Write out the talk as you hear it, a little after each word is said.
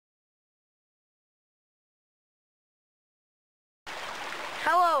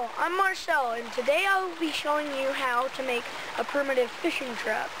Hello, I'm Marcel, and today I will be showing you how to make a primitive fishing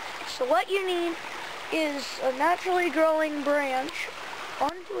trap. So what you need is a naturally growing branch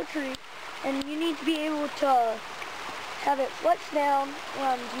onto a tree, and you need to be able to have it flex down,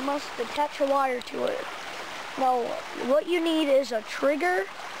 and you must attach a wire to it. Now, what you need is a trigger,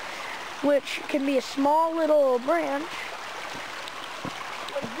 which can be a small little branch,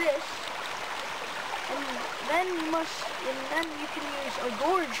 like this. And then you can use a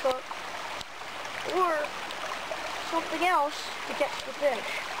gorge hook or something else to catch the fish.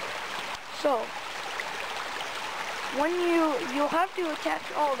 So, you'll have to attach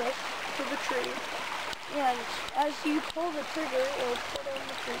all this to the tree, and as you pull the trigger, it'll put on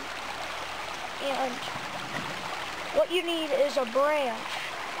the tree. And what you need is a branch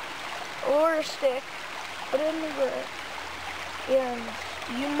or a stick, put it in the ground, and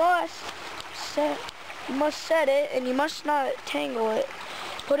you must set it, and you must not tangle it.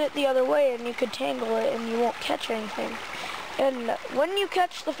 Put it the other way and you could tangle it and you won't catch anything. And when you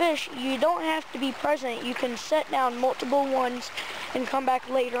catch the fish, you don't have to be present. You can set down multiple ones and come back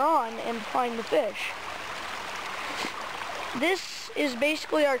later on and find the fish. This is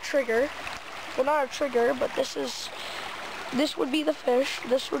basically our trigger. Well, not our trigger, but this would be the fish.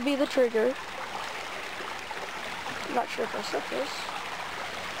 This would be the trigger. I'm not sure if I set this.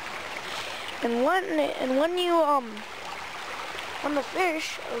 And when the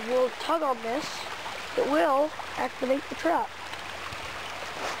fish will tug on this, it will activate the trap.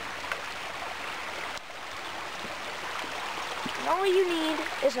 And all you need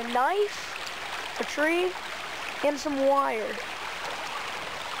is a knife, a tree, and some wire.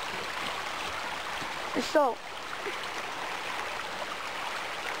 And so,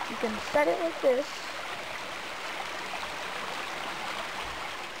 you can set it like this.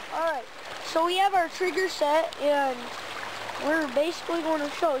 Alright. So we have our trigger set, and we're basically going to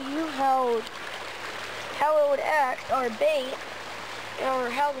show you how it would act, our bait, or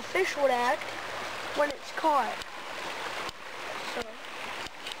how the fish would act when it's caught. So,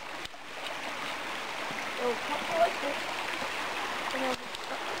 it'll come like this, and it'll be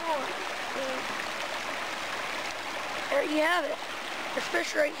sucking on. And there you have it. There's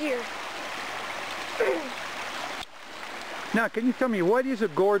fish right here. Now, can you tell me, what is a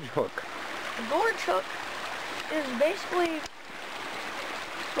gorge hook? A gorge hook is basically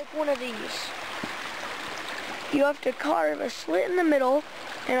like one of these. You have to carve a slit in the middle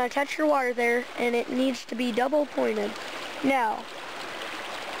and attach your wire there, and it needs to be double pointed. Now,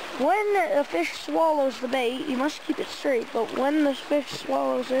 when a fish swallows the bait, you must keep it straight, but when the fish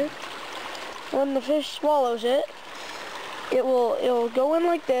swallows it, it'll go in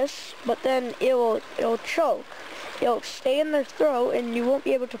like this, but then it'll choke. It'll stay in their throat, and you won't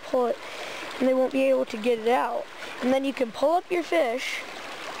be able to pull it, and they won't be able to get it out. And then you can pull up your fish,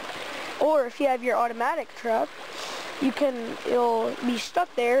 or if you have your automatic trap, it'll be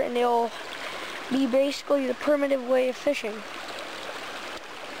stuck there, and it'll be basically the primitive way of fishing.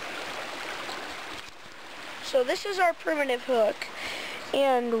 So this is our primitive hook,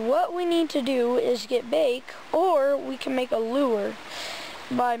 and what we need to do is get bait, or we can make a lure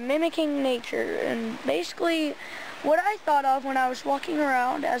by mimicking nature. And basically, what I thought of when I was walking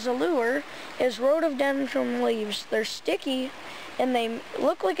around as a lure is rhododendron leaves. They're sticky and they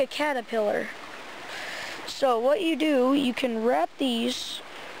look like a caterpillar. So what you do, you can wrap these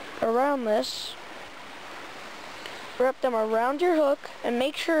around this, wrap them around your hook, and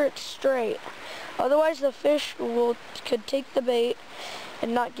make sure it's straight. Otherwise the fish could take the bait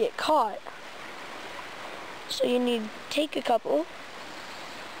and not get caught. So you need to take a couple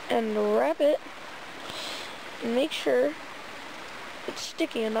and wrap it and make sure it's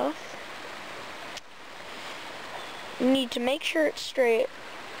sticky enough. You need to make sure it's straight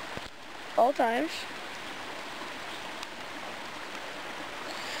all times.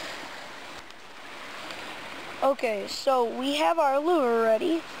 Okay, so we have our lure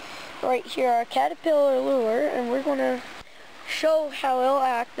ready right here, our caterpillar lure, and we're going to show how it'll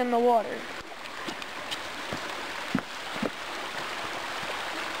act in the water.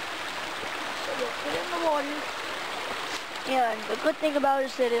 Put it in the water, and the good thing about it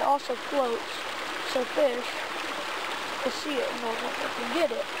is that it also floats, so fish will see it and they can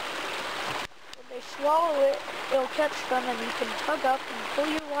get it. When they swallow it, it'll catch them, and you can tug up and pull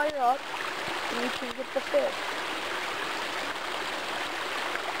your wire up, and you can get the fish.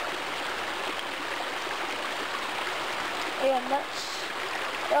 And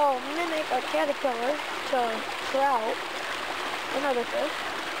that'll mimic a caterpillar to trout and other fish.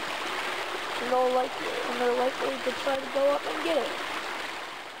 And they're likely to try to go up and get it.